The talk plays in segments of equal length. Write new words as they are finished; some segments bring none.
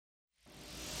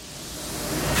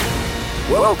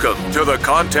Welcome to the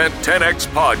Content 10X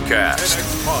Podcast,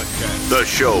 the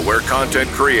show where content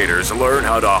creators learn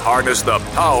how to harness the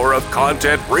power of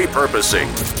content repurposing.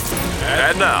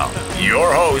 And now,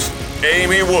 your host,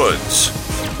 Amy Woods.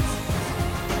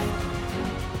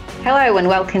 Hello and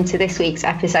welcome to this week's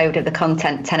episode of the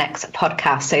Content 10X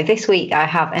podcast. So this week I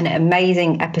have an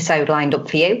amazing episode lined up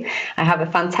for you. I have a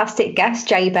fantastic guest,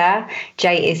 Baer.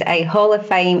 Jay is a Hall of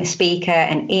Fame speaker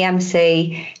and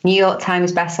EMC, New York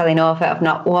Times bestselling author of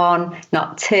not one,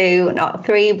 not two, not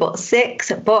three, but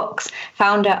 6 books,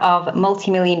 founder of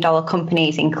multi-million-dollar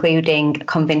companies, including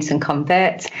Convince and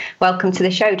Convert. Welcome to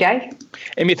the show, Jay.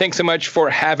 Amy, thanks so much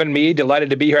for having me. Delighted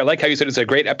to be here. I like how you said it's a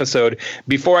great episode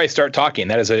before I start talking.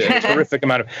 That is a terrific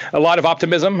amount of, a lot of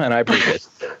optimism, and I appreciate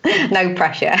it. No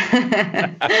pressure.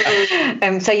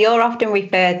 So you're often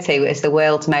referred to as the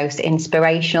world's most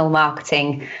inspirational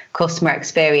marketing, customer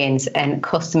experience, and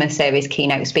customer service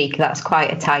keynote speaker. That's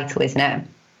quite a title, isn't it?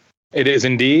 It is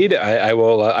indeed. I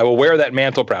will wear that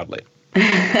mantle proudly.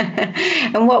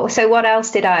 And what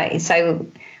else did I? So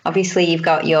obviously you've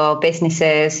got your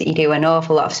businesses, you do an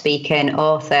awful lot of speaking,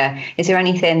 author. Is there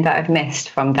anything that I've missed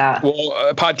from that? Well,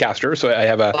 a podcaster. So I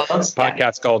have a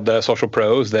podcast called Social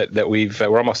Pros that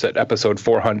we're almost at episode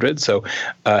 400. So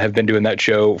have been doing that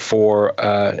show for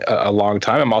a long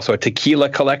time. I'm also a tequila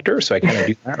collector, so I kind of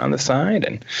do that on the side.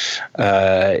 And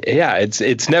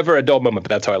it's never a dull moment, but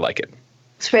that's how I like it.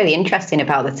 It's really interesting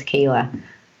about the tequila.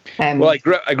 Well, I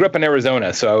grew up in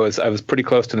Arizona, so I was pretty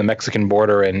close to the Mexican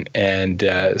border, and went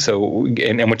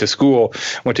to school,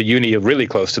 went to uni really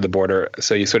close to the border.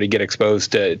 So you sort of get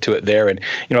exposed to it there, and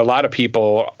a lot of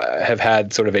people have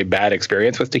had sort of a bad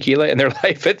experience with tequila in their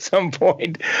life at some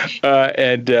point,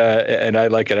 and I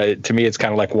like it. To me, it's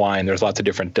kind of like wine. There's lots of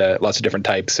different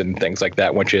types and things like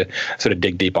that once you sort of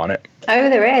dig deep on it.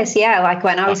 Oh, there is, yeah. Like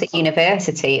when I was at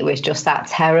university, it was just that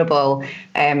terrible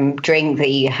drink that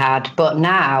you had. But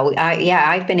now,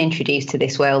 I've been introduced to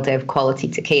this world of quality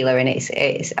tequila, and it's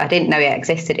I didn't know it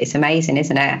existed. It's amazing,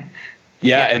 isn't it?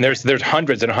 Yeah, and there's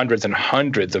hundreds and hundreds and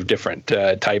hundreds of different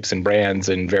types and brands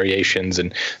and variations,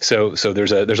 and so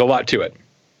there's a lot to it.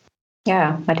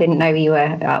 Yeah, I didn't know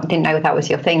that was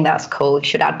your thing. That's cool. You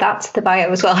should add that to the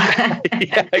bio as well.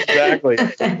 Yeah, exactly.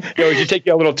 We should take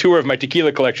you a little tour of my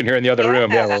tequila collection here in the other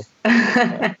room.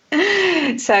 Yeah.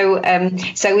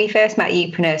 So we first met at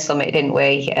Upreneur Summit, didn't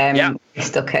we? We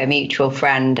stuck at a mutual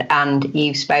friend, and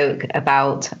you spoke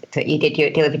about that you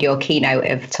delivered your keynote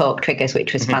of Talk Triggers,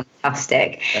 which was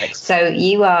fantastic. Thanks. So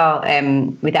you are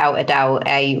without a doubt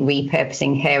a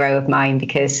repurposing hero of mine,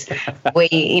 because we,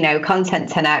 Content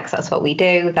 10X, that's what we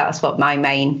do. That's what my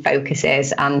main focus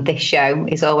is. And this show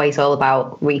is always all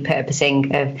about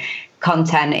repurposing of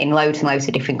content in loads and loads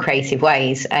of different creative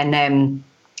ways. And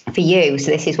for you,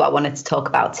 so this is what I wanted to talk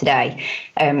about today.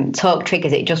 Talk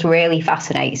Triggers, it just really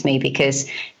fascinates me because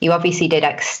you obviously did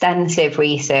extensive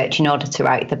research in order to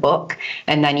write the book.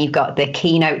 And then you've got the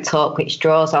keynote talk, which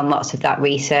draws on lots of that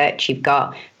research. You've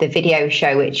got the video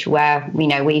show, where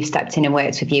we've stepped in and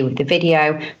worked with you with the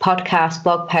video, podcast,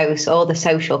 blog posts, all the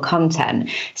social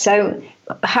content. So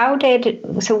where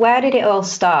did it all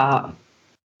start?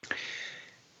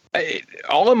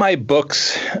 All of my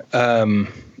books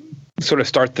sort of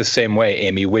start the same way,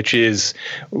 Amy, which is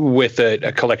with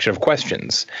a collection of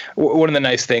questions. One of the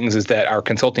nice things is that our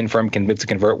consulting firm, Convince and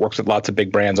Convert, works with lots of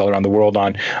big brands all around the world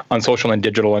on social and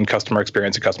digital and customer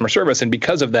experience and customer service. And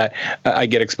because of that, I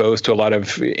get exposed to a lot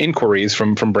of inquiries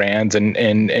from brands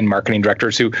and marketing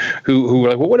directors who are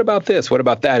like, well, what about this? What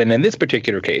about that? And in this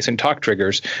particular case, in Talk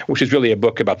Triggers, which is really a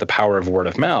book about the power of word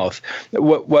of mouth,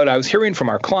 what I was hearing from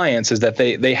our clients is that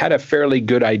they had a fairly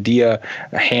good idea,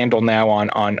 a handle now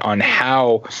on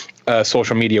how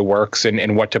social media works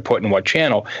and what to put in what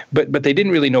channel, but they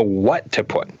didn't really know what to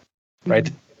put,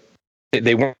 right?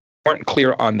 They weren't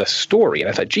clear on the story. And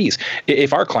I thought, geez,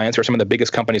 if our clients are some of the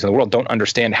biggest companies in the world don't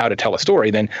understand how to tell a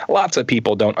story, then lots of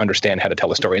people don't understand how to tell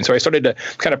a story. And so I started to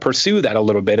kind of pursue that a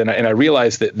little bit. And I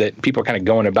realized that people are kind of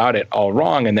going about it all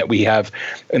wrong, and that we have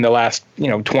in the last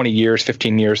 20 years,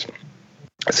 15 years,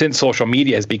 since social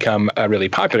media has become really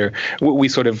popular, we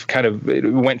sort of kind of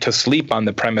went to sleep on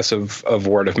the premise of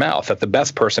word of mouth, that the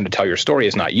best person to tell your story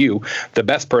is not you. The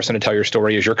best person to tell your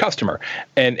story is your customer.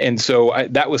 And so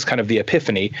that was kind of the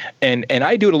epiphany. And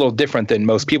I do it a little different than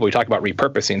most people. We talk about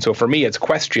repurposing. So for me, it's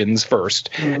questions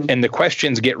first, and the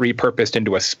questions get repurposed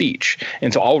into a speech.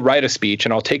 And so I'll write a speech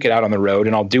and I'll take it out on the road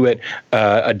and I'll do it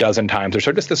a dozen times or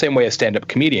so, just the same way a stand-up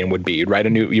comedian would be. You write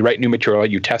new material,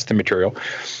 you test the material.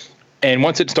 And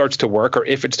once it starts to work, or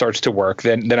if it starts to work,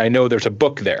 then I know there's a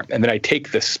book there. And then I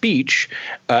take the speech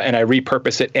and I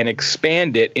repurpose it and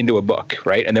expand it into a book,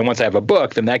 right? And then once I have a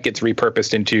book, then that gets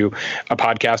repurposed into a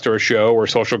podcast or a show or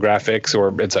social graphics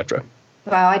or et cetera.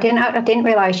 Well, I didn't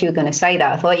realize you were going to say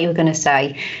that. I thought you were going to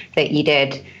say that you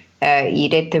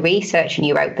did the research and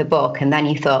you wrote the book, and then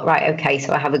you thought, right, okay,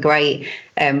 so I have a great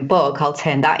book, I'll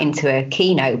turn that into a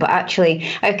keynote. But actually,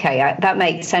 okay, that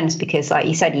makes sense, because like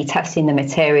you said, you're testing the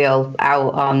material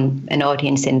out on an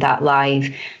audience in that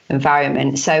live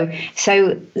environment. So,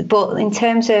 but in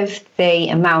terms of the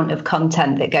amount of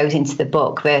content that goes into the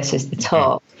book versus the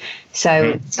talk,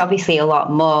 so it's obviously a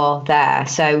lot more there.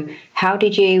 So how do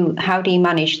you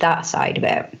manage that side of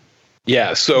it?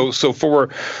 Yeah. So for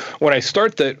when I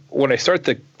start the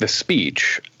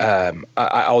speech,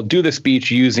 I'll do the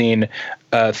speech using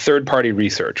third-party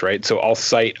research, right? So I'll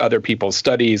cite other people's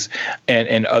studies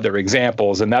and other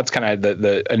examples, and that's kind of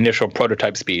the initial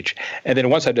prototype speech. And then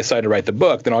once I decide to write the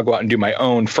book, then I'll go out and do my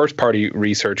own first-party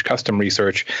research, custom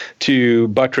research, to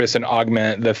buttress and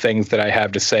augment the things that I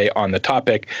have to say on the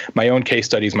topic, my own case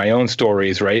studies, my own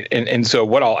stories, right? And so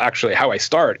how I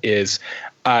start is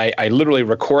I literally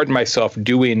record myself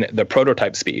doing the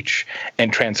prototype speech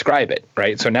and transcribe it,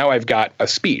 right? So now I've got a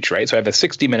speech, right? So I have a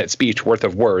 60-minute speech worth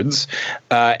of words.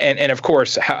 And of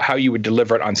course, how you would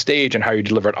deliver it on stage and how you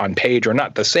deliver it on page are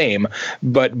not the same,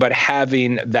 but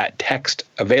having that text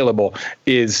available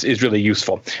is really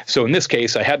useful. So in this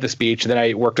case, I had the speech, and then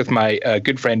I worked with my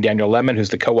good friend Daniel Lemon, who's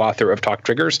the co-author of Talk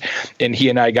Triggers, and he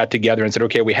and I got together and said,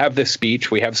 okay, we have this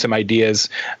speech, we have some ideas,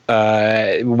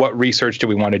 what research do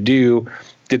we want to do?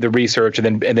 Did the research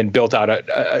and then built out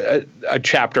a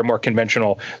chapter, more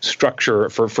conventional structure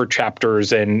for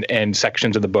chapters and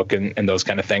sections of the book and those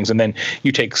kind of things. And then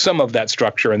you take some of that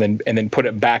structure and then put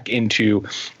it back into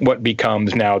what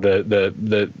becomes now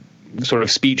the sort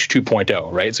of speech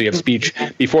 2.0, right? So you have speech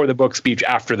before the book, speech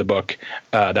after the book.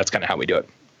 That's kind of how we do it.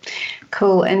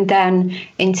 Cool. And then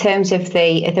in terms of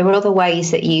there were other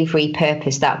ways that you've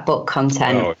repurposed that book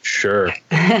content. Oh, sure.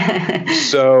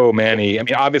 So many. I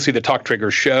mean, obviously the Talk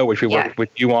Triggers show, which we worked with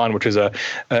you on, which is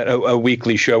a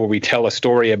weekly show where we tell a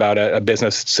story about a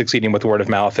business succeeding with word of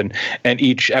mouth. And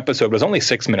each episode was only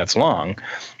 6 minutes long,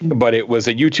 but it was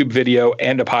a YouTube video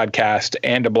and a podcast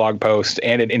and a blog post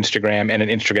and an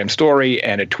Instagram story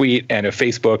and a tweet and a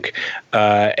Facebook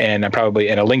and a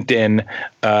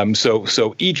LinkedIn.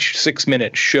 So each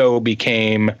 6-minute show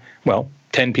became,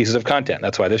 10 pieces of content.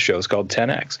 That's why this show is called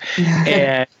 10X.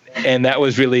 And that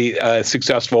was really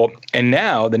successful. And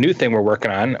now the new thing we're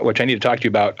working on, which I need to talk to you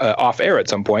about off air at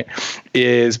some point,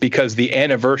 is because the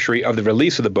anniversary of the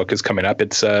release of the book is coming up.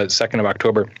 It's 2nd of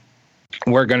October.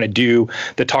 We're going to do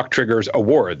the Talk Triggers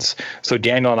Awards. So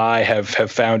Daniel and I have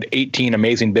found 18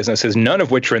 amazing businesses, none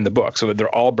of which are in the book. So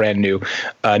they're all brand new.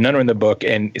 None are in the book,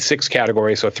 and 6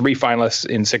 categories. So 3 finalists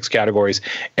in 6 categories.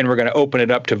 And we're going to open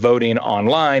it up to voting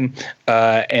online.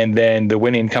 And then the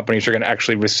winning companies are going to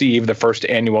actually receive the first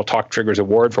annual Talk Triggers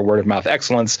Award for word of mouth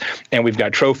excellence. And we've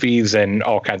got trophies and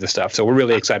all kinds of stuff. So we're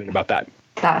really excited about that.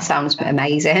 That sounds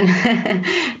amazing.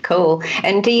 Cool.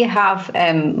 And do you have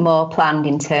more planned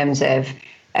in terms of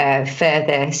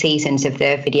further seasons of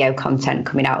the video content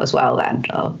coming out as well then?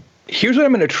 Or? Here's what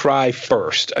I'm going to try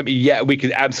first. I mean, yeah, we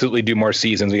could absolutely do more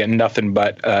seasons. We got nothing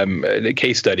but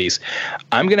case studies.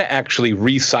 I'm going to actually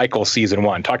recycle season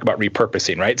 1. Talk about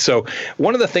repurposing, right? So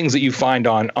one of the things that you find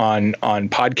on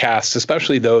podcasts,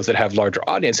 especially those that have larger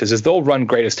audiences, is they'll run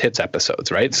greatest hits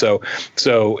episodes, right? So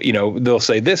they'll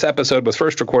say this episode was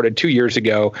first recorded 2 years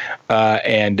ago,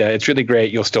 and it's really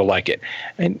great. You'll still like it.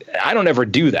 And I don't ever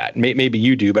do that. Maybe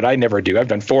you do, but I never do. I've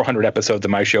done 400 episodes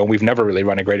of my show, and we've never really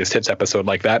run a greatest hits episode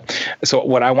like that. So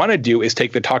what I want to do is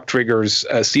take the Talk Triggers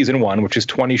season 1, which is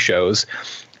 20 shows,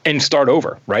 and start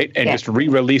over, right? And just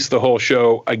re-release the whole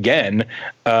show again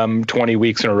 20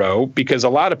 weeks in a row, because a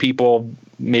lot of people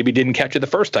maybe didn't catch it the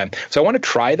first time. So I want to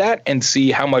try that and see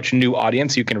how much new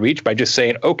audience you can reach by just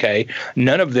saying, okay,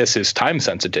 none of this is time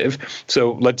sensitive,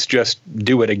 so let's just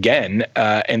do it again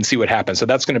and see what happens. So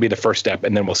that's going to be the first step,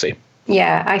 and then we'll see.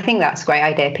 Yeah, I think that's a great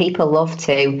idea. People love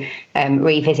to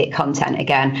revisit content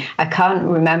again. I can't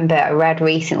remember, I read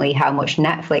recently how much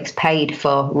Netflix paid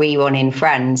for rerunning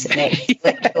Friends, and it's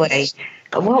literally...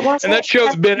 What was and it? That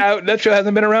show's been out. That show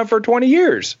hasn't been around for 20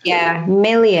 years. Yeah,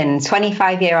 millions,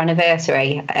 25-year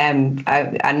anniversary. I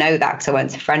know that because I went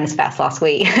to Friends Fest last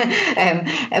week.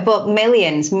 But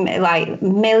millions, like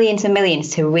millions and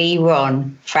millions to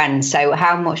rerun Friends. So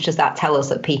how much does that tell us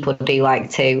that people do like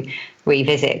to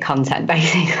revisit content,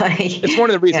 basically? It's one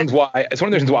of the reasons why. It's one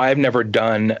of the reasons why I've never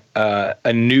done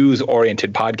a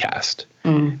news-oriented podcast.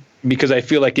 because I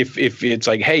feel like if it's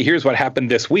like, hey, here's what happened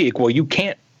this week, well, you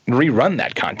can't rerun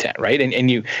that content, right?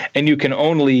 And you can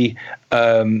only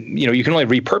you can only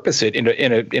repurpose it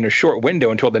in a short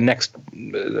window until the next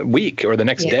week or the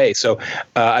next day. So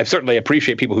I certainly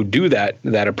appreciate people who do that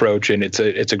approach, and it's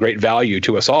a great value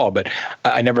to us all. But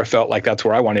I never felt like that's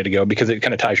where I wanted to go, because it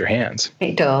kind of ties your hands.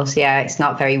 It does, yeah. It's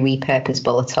not very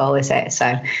repurposable at all, is it?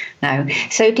 So no.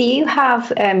 So do you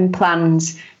have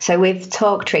plans? So with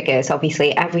talk triggers,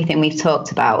 obviously everything we've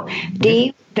talked about.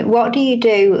 What do you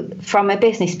do from a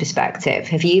business perspective?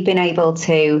 Have you been able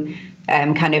to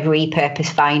kind of repurpose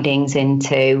findings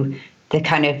into the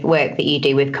kind of work that you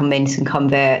do with Convince and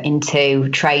Convert into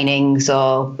trainings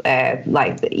or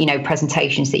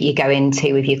presentations that you go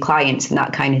into with your clients and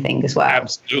that kind of thing as well?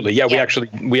 Absolutely. Yeah.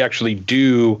 We actually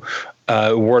do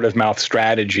word of mouth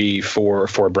strategy for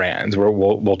brands, where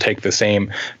we'll take the same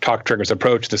talk triggers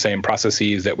approach, the same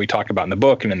processes that we talk about in the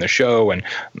book and in the show and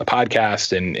the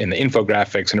podcast and in the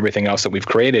infographics and everything else that we've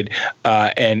created.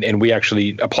 And we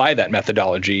actually apply that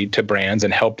methodology to brands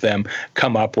and help them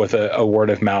come up with a word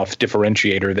of mouth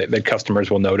differentiator that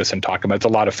customers will notice and talk about. It's a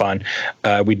lot of fun.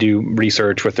 We do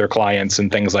research with their clients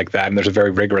and things like that. And there's a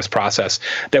very rigorous process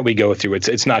that we go through.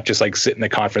 It's not just like sit in the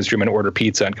conference room and order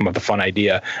pizza and come up with a fun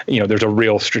idea. There's a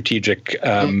real strategic,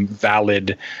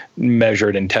 valid,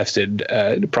 measured and tested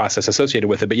process associated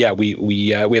with it. But yeah, we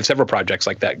have several projects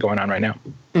like that going on right now.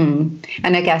 And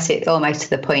I guess it's almost to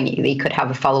the point you could have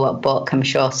a follow-up book, I'm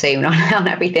sure, soon on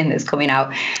everything that's coming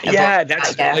out. Yeah,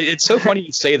 it's so funny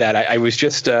you say that. I was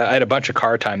just I had a bunch of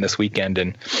car time this weekend,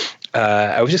 and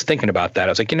I was just thinking about that.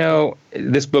 I was like,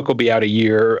 this book will be out a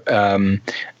year, and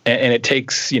it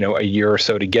takes a year or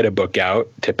so to get a book out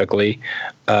typically.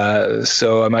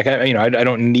 So I'm like, I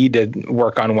don't need to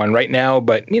work on one right now,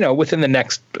 but within the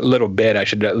next little bit, I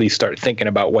should at least start thinking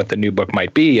about what the new book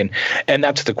might be. And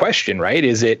that's the question, right?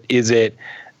 Is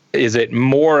it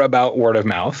more about word of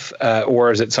mouth,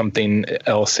 or is it something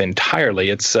else entirely?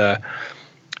 It's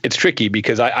tricky,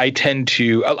 because I tend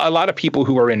to, a lot of people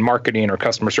who are in marketing or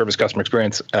customer service, customer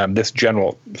experience, this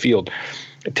general field,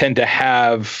 tend to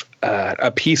have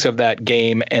a piece of that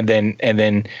game and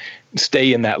then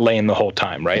stay in that lane the whole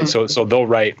time, right? Mm-hmm. So they'll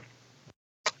write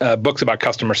books about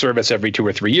customer service every 2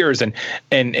 or 3 years, and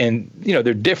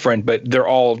they're different, but they're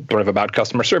all sort of about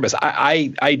customer service.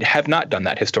 I have not done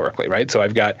that historically, right? So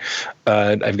I've got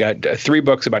 3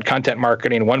 books about content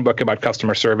marketing, 1 book about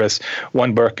customer service,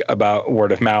 1 book about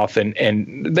word of mouth,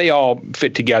 and they all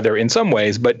fit together in some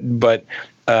ways, but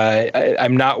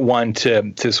I'm not one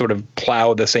to sort of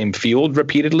plow the same field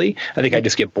repeatedly. I think I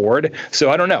just get bored. So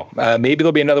I don't know. Maybe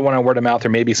there'll be another one on word of mouth, or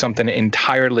maybe something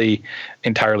entirely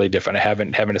different. I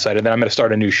haven't decided. Then I'm going to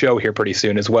start a new show here pretty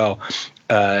soon as well,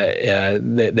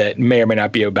 that may or may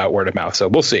not be about word of mouth. So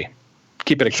we'll see.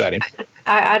 Keep it exciting.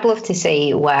 I'd love to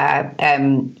see where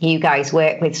you guys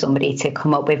work with somebody to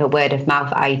come up with a word of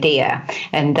mouth idea,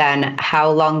 and then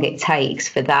how long it takes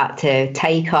for that to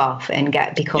take off and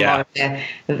become more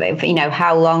of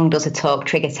how long does a talk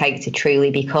trigger take to truly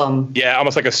become? Yeah,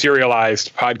 almost like a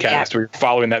serialized podcast where you're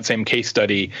following that same case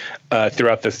study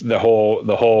throughout the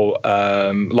whole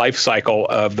life cycle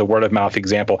of the word of mouth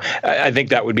example. I think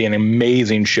that would be an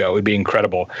amazing show. It would be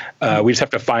incredible. We just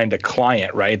have to find a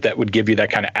client, right, that would give you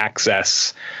that kind of access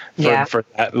for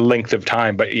that length of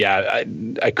time. But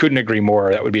I couldn't agree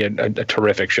more. That would be a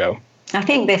terrific show. I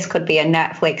think this could be a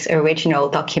Netflix original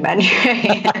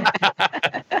documentary.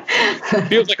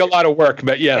 Feels like a lot of work,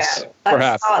 but yes,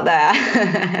 perhaps. Start there.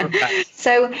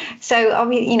 So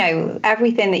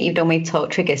everything that you've done with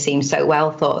Talk Trigger seems so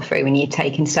well thought through, and you've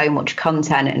taken so much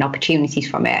content and opportunities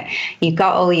from it. You've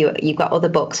got other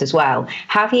books as well.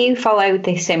 Have you followed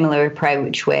this similar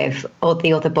approach with all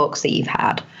the other books that you've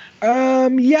had?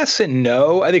 Yes and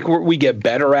no. I think we get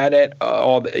better at it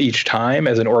each time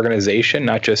as an organization,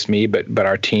 not just me, but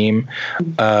our team.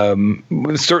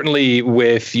 Certainly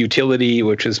with Utility,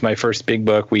 which is my first big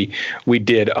book, we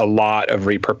did a lot of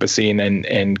repurposing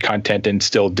and content, and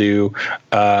still do.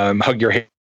 Hug Your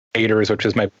Haters, which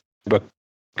is my book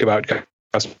about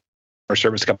customer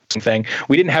service thing.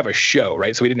 We didn't have a show,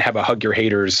 right? So we didn't have a Hug Your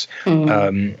Haters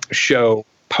show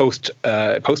post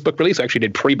book release. I actually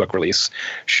did pre-book release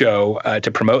show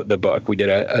to promote the book. We did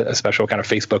a special kind of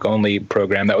Facebook only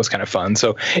program that was kind of fun.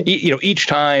 So each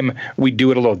time we do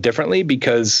it a little differently,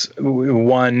 because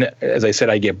 1, as I said,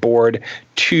 I get bored.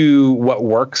 2, what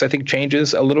works I think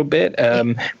changes a little bit,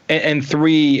 and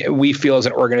 3, we feel as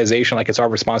an organization like it's our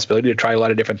responsibility to try a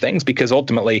lot of different things, because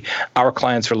ultimately our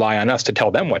clients rely on us to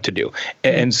tell them what to do.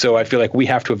 And so I feel like we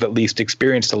have to have at least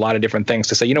experienced a lot of different things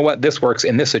to say, you know what, this works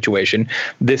in this situation.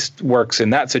 this works in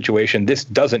that situation. This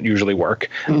doesn't usually work.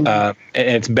 And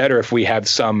it's better if we have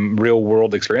some real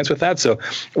world experience with that. So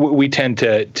we tend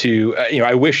to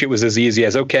I wish it was as easy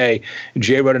as, okay,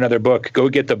 Jay wrote another book, go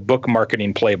get the book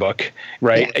marketing playbook,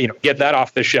 right? Yeah. Get that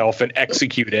off the shelf and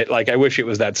execute it. Like, I wish it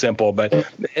was that simple, but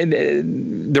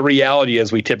the reality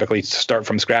is we typically start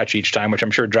from scratch each time, which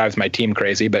I'm sure drives my team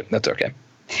crazy, but that's okay.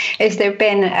 Has there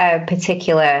been a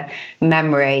particular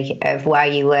memory of where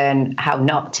you learn how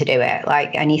not to do it?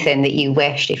 Like anything that you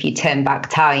wished, if you turned back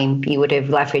time, you would have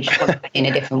leveraged in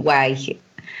a different way?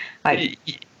 Like,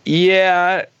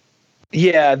 yeah,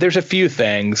 there's a few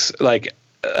things. Like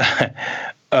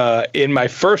in my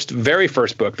very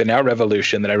first book, The Now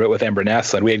Revolution, that I wrote with Amber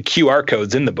Naslund, we had QR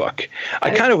codes in the book.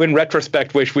 I kind of, in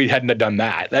retrospect, wish we hadn't have done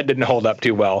that. That didn't hold up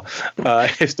too well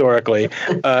historically.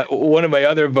 One of my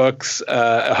other books,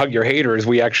 Hug Your Haters,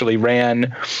 we actually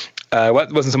ran. It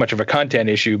wasn't so much of a content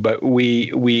issue, but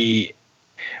we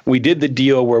did the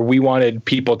deal where we wanted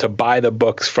people to buy the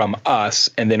books from us,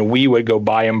 and then we would go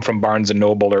buy them from Barnes and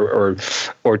Noble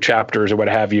or Chapters or what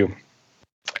have you.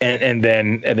 And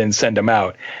then send them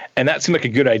out. And that seemed like a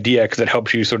good idea because it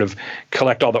helps you sort of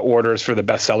collect all the orders for the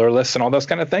bestseller lists and all those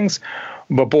kind of things.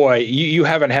 But boy, you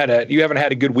haven't had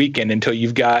a good weekend until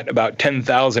you've got about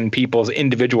 10,000 people's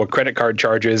individual credit card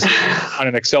charges on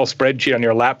an Excel spreadsheet on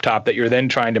your laptop that you're then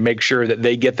trying to make sure that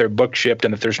they get their book shipped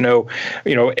and that there's no,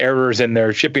 errors in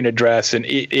their shipping address. And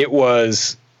it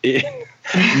was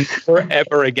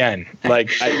forever again. Like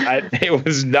it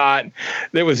was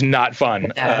not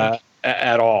fun.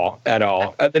 At all.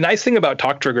 The nice thing about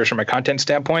talk triggers from a content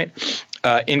standpoint,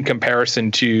 in comparison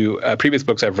to previous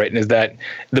books I've written, is that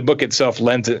the book itself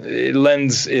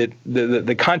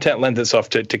the content lends itself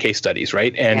to case studies,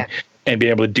 right? And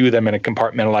being able to do them in a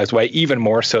compartmentalized way, even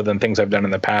more so than things I've done in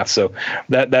the past. So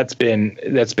that's been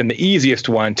the easiest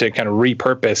one to kind of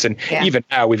repurpose. And even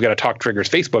now we've got a Talk Triggers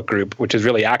Facebook group, which is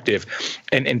really active.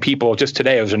 And people, just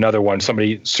today was another one.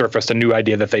 Somebody surfaced a new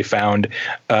idea that they found.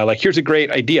 Like, here's a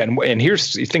great idea. And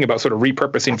here's the thing about sort of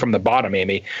repurposing from the bottom,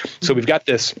 Amy. So we've got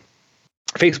this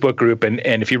Facebook group, and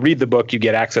if you read the book, you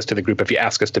get access to the group if you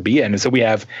ask us to be in. And so we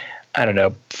have,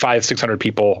 500-600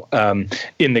 people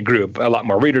in the group, a lot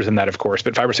more readers than that, of course,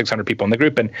 but 500 or 600 people in the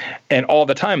group. And all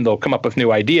the time they'll come up with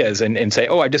new ideas and say,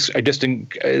 I'll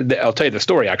tell you the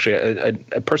story, actually.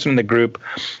 A person in the group,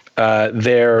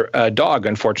 their dog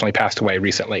unfortunately passed away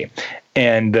recently.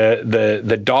 And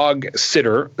the dog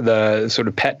sitter, the sort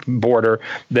of pet boarder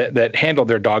that handled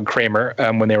their dog, Kramer,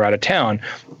 when they were out of town,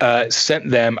 sent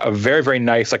them a very, very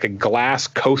nice, like a glass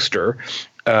coaster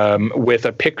with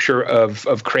a picture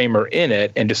of Kramer in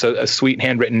it, and just a sweet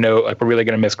handwritten note, like, we're really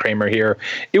going to miss Kramer here.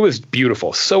 It was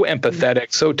beautiful, so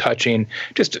empathetic, so touching,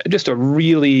 just a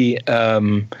really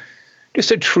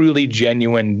just a truly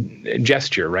genuine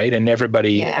gesture, right? And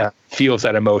everybody feels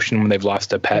that emotion when they've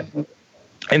lost a pet.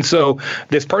 And so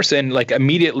this person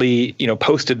immediately,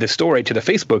 posted this story to the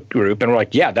Facebook group, and we're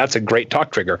like, yeah, that's a great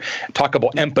talk trigger. Talkable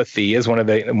empathy is one of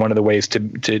the ways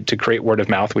to create word of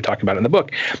mouth. We talk about it in the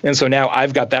book. And so now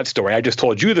I've got that story. I just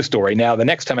told you the story. Now the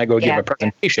next time I go give a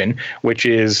presentation, which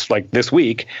is like this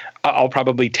week, I'll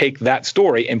probably take that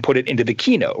story and put it into the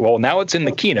keynote. Well, now it's in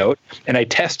the keynote, and I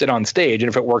test it on stage. And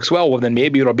if it works well, then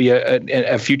maybe it'll be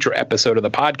a future episode of the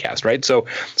podcast, right? So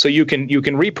you can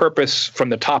repurpose from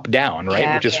the top down,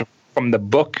 right? Which is from the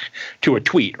book to a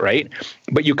tweet, right?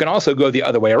 But you can also go the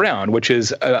other way around, which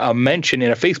is a mention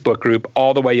in a Facebook group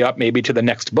all the way up maybe to the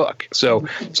next book. So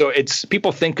it's,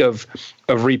 people think of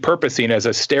repurposing as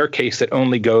a staircase that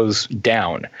only goes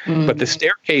down, but the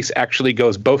staircase actually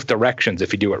goes both directions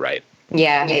if you do it right.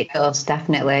 Yeah, it does,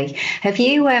 definitely. Have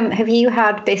you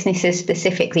had businesses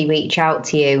specifically reach out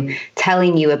to you,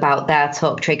 telling you about their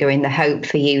talk trigger in the hope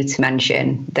for you to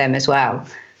mention them as well?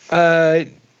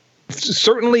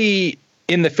 Certainly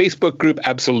in the Facebook group,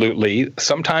 absolutely.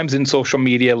 Sometimes in social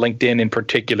media, LinkedIn in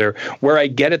particular, where I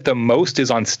get it the most is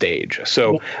on stage.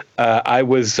 So I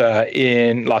was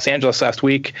in Los Angeles last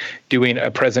week doing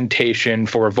a presentation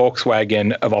for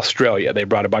Volkswagen of Australia. They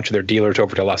brought a bunch of their dealers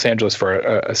over to Los Angeles for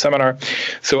a seminar.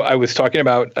 So I was talking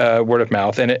about word of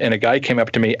mouth, and a guy came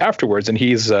up to me afterwards, and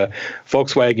he's a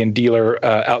Volkswagen dealer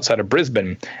outside of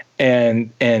Brisbane.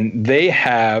 And they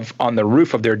have on the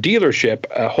roof of their dealership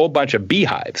a whole bunch of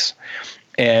beehives.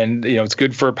 and it's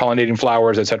good for pollinating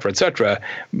flowers, et cetera,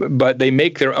 but they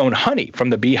make their own honey from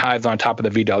the beehives on top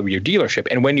of the VW dealership.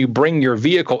 And when you bring your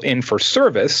vehicle in for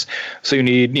service, so you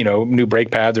need new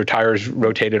brake pads or tires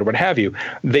rotated or what have you,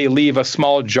 they leave a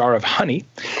small jar of honey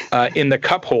in the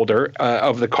cup holder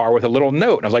of the car with a little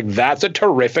note. And I was like, that's a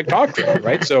terrific talk trigger,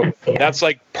 right? So that's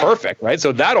like perfect, right?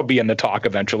 So that'll be in the talk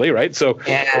eventually, right? So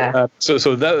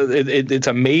it's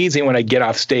amazing when I get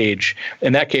off stage.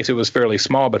 In that case, it was fairly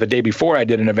small, but the day before I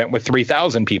did an event with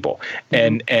 3,000 people,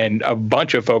 and a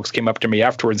bunch of folks came up to me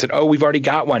afterwards and said, "Oh, we've already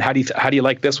got one. How do you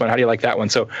like this one? How do you like that one?"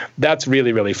 So that's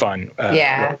really, really fun.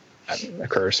 That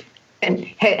occurs. And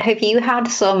have you had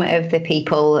some of the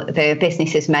people, the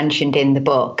businesses mentioned in the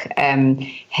book,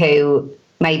 who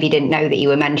maybe didn't know that you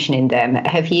were mentioning them?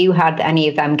 Have you had any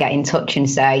of them get in touch and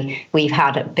say, we've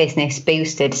had business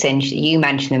boosted since you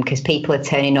mentioned them because people are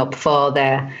turning up for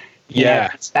the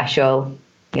special?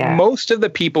 Yeah. Most of the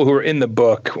people who are in the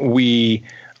book, we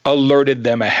alerted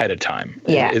them ahead of time.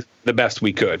 Is the best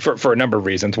we could for a number of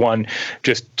reasons. One,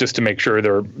 just to make sure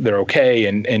they're okay,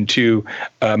 and two,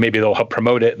 maybe they'll help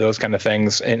promote it, those kind of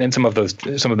things. And some of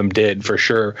them did for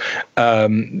sure.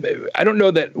 I don't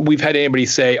know that we've had anybody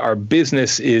say our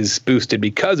business is boosted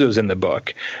because it was in the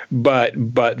book, but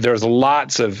there's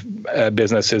lots of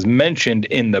businesses mentioned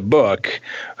in the book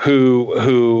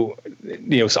who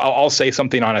so I'll say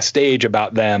something on a stage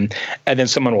about them, and then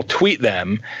someone will tweet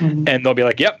them, and they'll be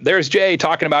like, "Yep, there's Jay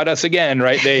talking about us again,"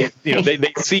 right? They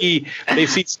see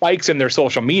spikes in their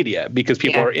social media because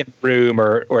people are in the room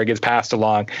or it gets passed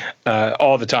along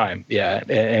all the time. Yeah,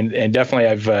 and definitely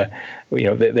I've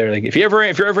they're like, if you're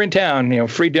ever in town,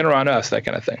 free dinner on us, that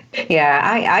kind of thing. Yeah,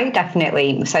 I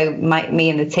definitely. So me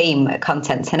and the team at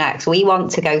Content 10X, we want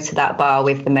to go to that bar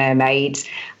with the mermaids.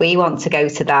 We want to go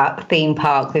to that theme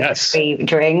park with free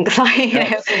drinks.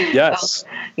 Yes.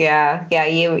 Yeah.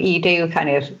 You do kind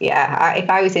of. Yeah. If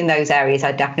I was in those areas,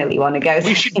 I'd definitely want to go.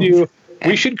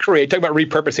 We should create, talk about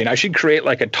repurposing. I should create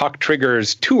like a Talk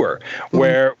Triggers tour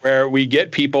where we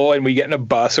get people and we get in a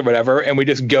bus or whatever, and we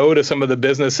just go to some of the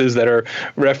businesses that are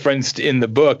referenced in the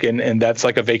book, and that's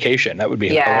like a vacation. That would be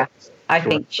hilarious. I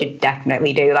think you should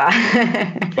definitely do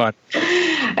that. Fun.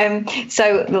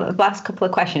 So the last couple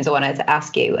of questions I wanted to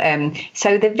ask you.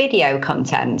 So the video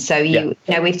content. So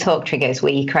with Talk Triggers,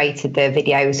 we created the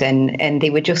videos and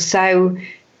they were just so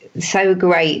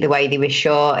great the way they were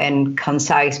short and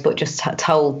concise, but just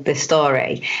told the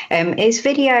story. Is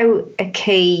video a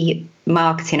key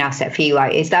marketing asset for you?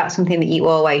 Like, is that something that you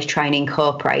always try and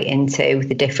incorporate into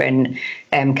the different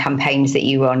campaigns that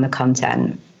you run, the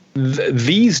content?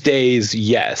 These days,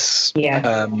 yes.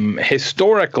 Yeah.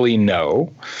 Historically,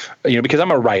 no. Because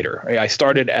I'm a writer. I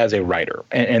started as a writer,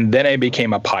 and then I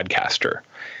became a podcaster,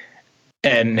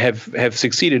 and have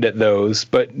succeeded at those.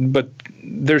 But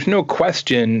there's no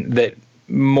question that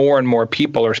more and more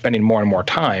people are spending more and more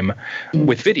time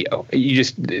with video. You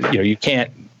just you can't.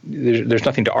 There's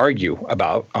nothing to argue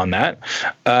about on that.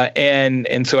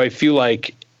 And so I feel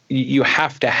like you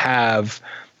have to have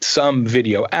some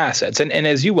video assets. And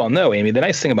as you well know, Amy, the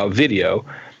nice thing about video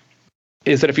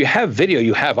is that if you have video,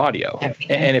 you have audio.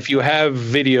 And if you have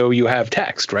video, you have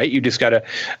text, right? You just got to,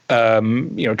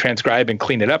 transcribe and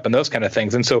clean it up and those kind of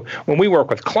things. And so when we work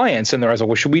with clients and they're like,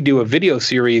 well, should we do a video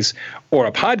series or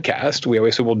a podcast? We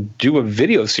always say, well, do a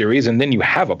video series and then you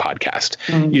have a podcast.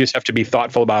 You just have to be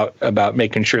thoughtful about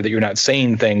making sure that you're not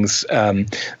saying things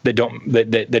that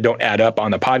don't add up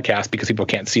on the podcast because people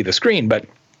can't see the screen. But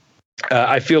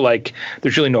I feel like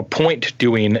there's really no point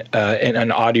doing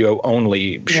an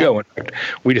audio-only show. In fact,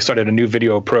 we just started a new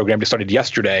video program, just started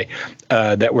yesterday,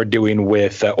 that we're doing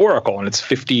with Oracle, and it's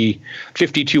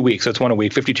 52 weeks, so it's one a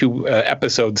week, 52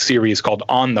 episode series called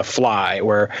On the Fly,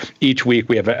 where each week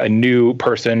we have a new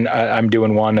person. I'm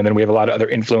doing one, and then we have a lot of other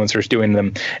influencers doing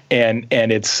them, and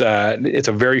it's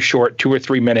a very short 2 or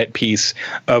 3 minute piece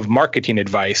of marketing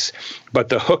advice. But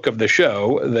the hook of the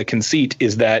show, the conceit,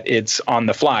 is that it's on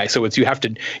the fly. So you have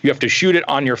to shoot it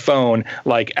on your phone,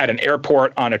 like at an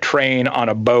airport, on a train, on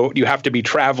a boat. You have to be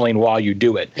traveling while you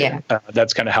do it. Yeah.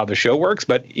 That's kind of how the show works.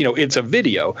 But it's a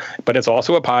video, but it's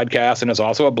also a podcast, and it's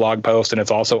also a blog post, and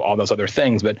it's also all those other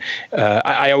things. But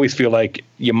I always feel like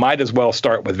you might as well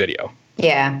start with video.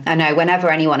 Yeah, I know. Whenever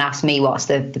anyone asks me what's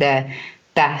the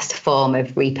best form of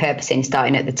repurposing,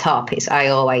 starting at the top, I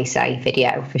always say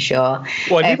video for sure.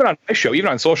 Well, even on my show, even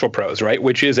on Social Pros, right,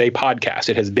 which is a podcast,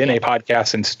 it has been a podcast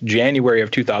since January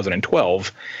of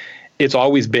 2012. It's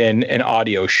always been an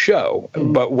audio show.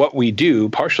 But what we do,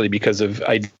 partially because of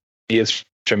ideas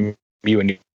from you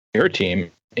and your team,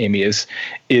 Amy, is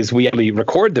we actually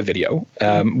record the video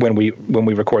when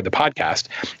we record the podcast,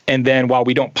 and then while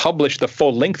we don't publish the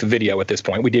full length video at this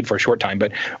point, we did for a short time,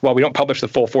 but while we don't publish the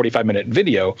full 45-minute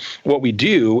video, what we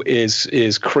do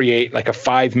is create like a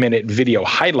 5-minute video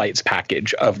highlights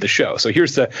package of the show. So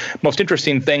here's the most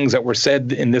interesting things that were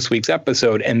said in this week's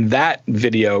episode, and that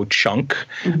video chunk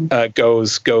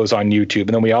goes on YouTube,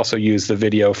 and then we also use the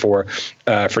video for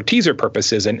teaser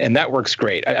purposes, and that works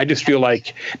great. I just feel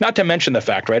like, not to mention the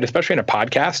fact, right, especially in a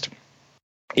podcast,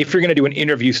 if you're going to do an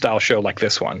interview style show like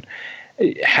this one,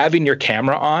 having your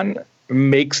camera on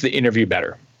makes the interview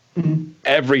better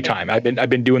every time. I've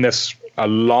been doing this a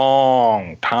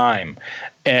long time,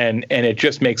 and it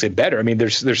just makes it better. I mean,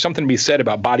 there's something to be said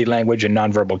about body language and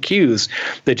nonverbal cues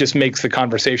that just makes the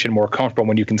conversation more comfortable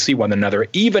when you can see one another.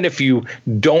 Even if you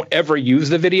don't ever use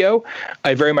the video,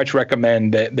 I very much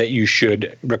recommend that you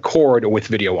should record with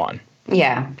video on.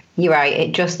 Yeah, you're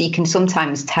right. You can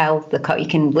sometimes tell you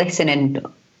can listen and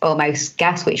almost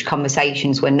guess which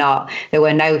conversations were not. There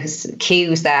were no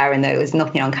cues there, and there was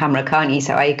nothing on camera, can't you?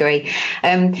 So I agree.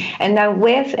 And now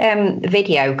with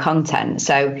video content,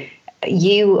 so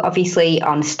you obviously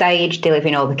on stage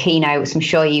delivering all the keynotes, I'm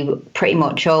sure you pretty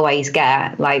much always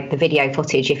get like the video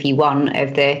footage if you want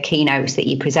of the keynotes that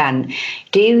you present.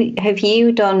 Have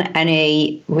you done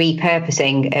any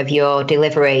repurposing of your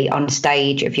delivery on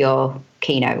stage of your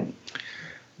keynote?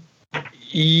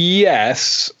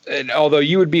 Yes, although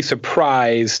you would be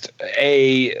surprised,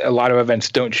 A, a lot of events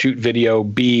don't shoot video.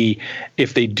 B,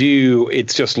 if they do,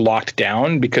 it's just locked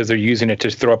down because they're using it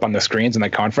to throw up on the screens in the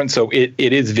conference. So it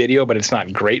is video, but it's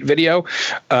not great video.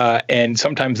 And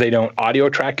sometimes they don't audio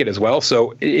track it as well.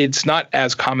 So it's not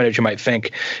as common as you might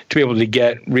think to be able to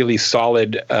get really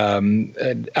solid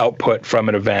output from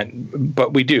an event,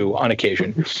 but we do on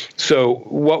occasion. So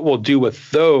what we'll do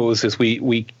with those is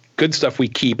we good stuff we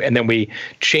keep, and then we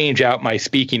change out my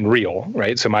speaking reel,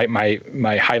 right? So my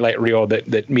highlight reel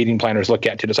that meeting planners look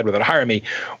at to decide whether to hire me,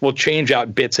 we'll change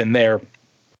out bits in there.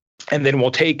 And then we'll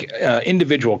take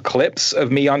individual clips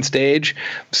of me on stage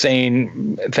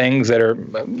saying things that are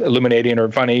illuminating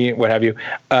or funny, what have you,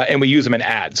 and we use them in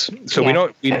ads. So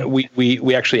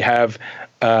we actually have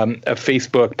a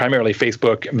primarily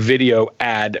Facebook video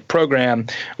ad program,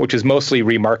 which is mostly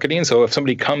remarketing. So if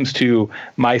somebody comes to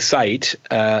my site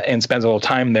and spends a little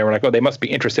time there, we're like, oh, they must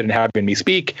be interested in having me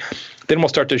speak. Then we'll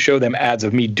start to show them ads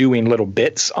of me doing little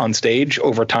bits on stage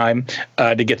over time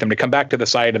to get them to come back to the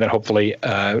site and then hopefully,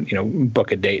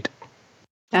 book a date.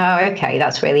 Oh, okay.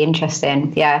 That's really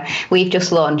interesting. Yeah. We've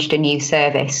just launched a new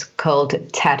service called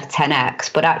TED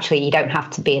 10X, but actually you don't have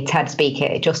to be a TED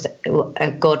speaker, just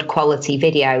a good quality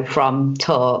video from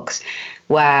talks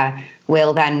where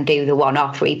we'll then do the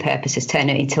one-off repurposes, turn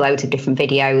it into loads of different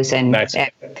videos and nice.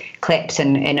 Clips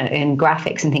and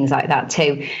graphics and things like that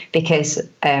too, because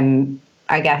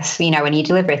I guess, when you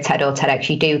deliver a TED or TEDx,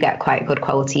 you do get quite a good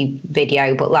quality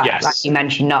video, but like you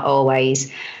mentioned, not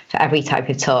always for every type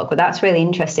of talk. But that's really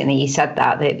interesting that you said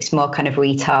that it's more kind of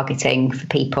retargeting for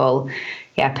people,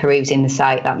 perusing the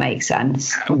site. That makes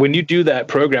sense. When you do that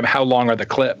program, how long are the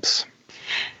clips?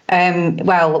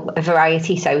 Well, a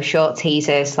variety. So short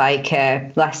teasers, like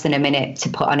less than a minute to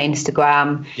put on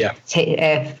Instagram. Yeah.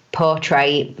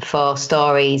 Portrait for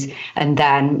stories, and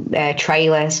then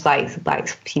trailers, like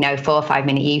 4 or 5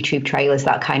 minute YouTube trailers,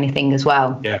 that kind of thing as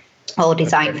well. Yeah. All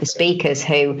designed for speakers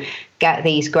who get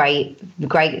these great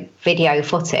video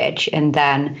footage and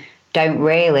then don't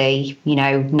really,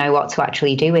 know what to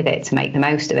actually do with it to make the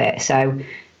most of it. So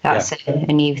that's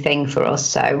a new thing for us.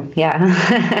 So,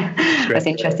 I was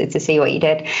interested to see what you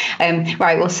did.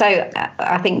 Right. Well, so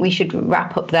I think we should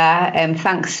wrap up there.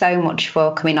 Thanks so much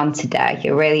for coming on today. I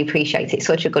really appreciate it. It's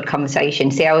such a good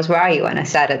conversation. See, I was right when I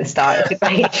said at the start it's a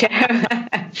great show.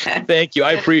 Thank you.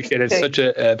 I appreciate it. It's such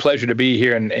a pleasure to be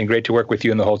here and great to work with you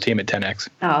and the whole team at 10X.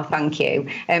 Oh, thank you.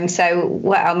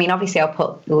 Obviously I'll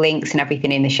put links and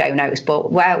everything in the show notes,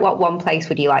 but what one place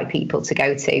would you like people to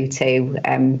go to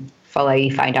follow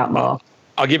you, find out more?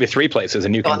 I'll give you 3 places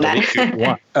and you can delete if you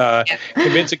want.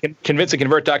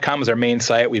 ConvinceAndConvert.com is our main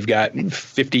site. We've got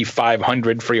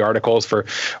 5,500 free articles for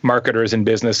marketers and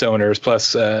business owners,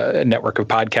 plus a network of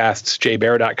podcasts.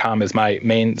 jbaer.com is my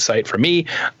main site for me.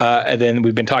 And then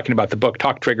we've been talking about the book,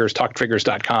 Talk Triggers.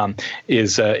 TalkTriggers.com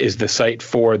is the site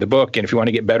for the book. And if you want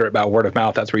to get better about word of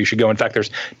mouth, that's where you should go. In fact,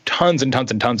 there's tons and tons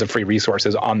and tons of free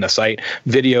resources on the site.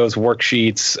 Videos,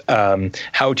 worksheets,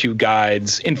 how-to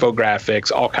guides,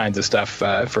 infographics, all kinds of stuff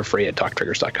for free at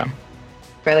TalkTriggers.com.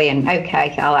 Brilliant.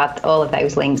 Okay, I'll add all of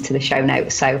those links to the show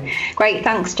notes. So great.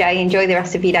 Thanks, Jay. Enjoy the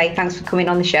rest of your day. Thanks for coming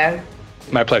on the show.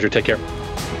 My pleasure. Take care.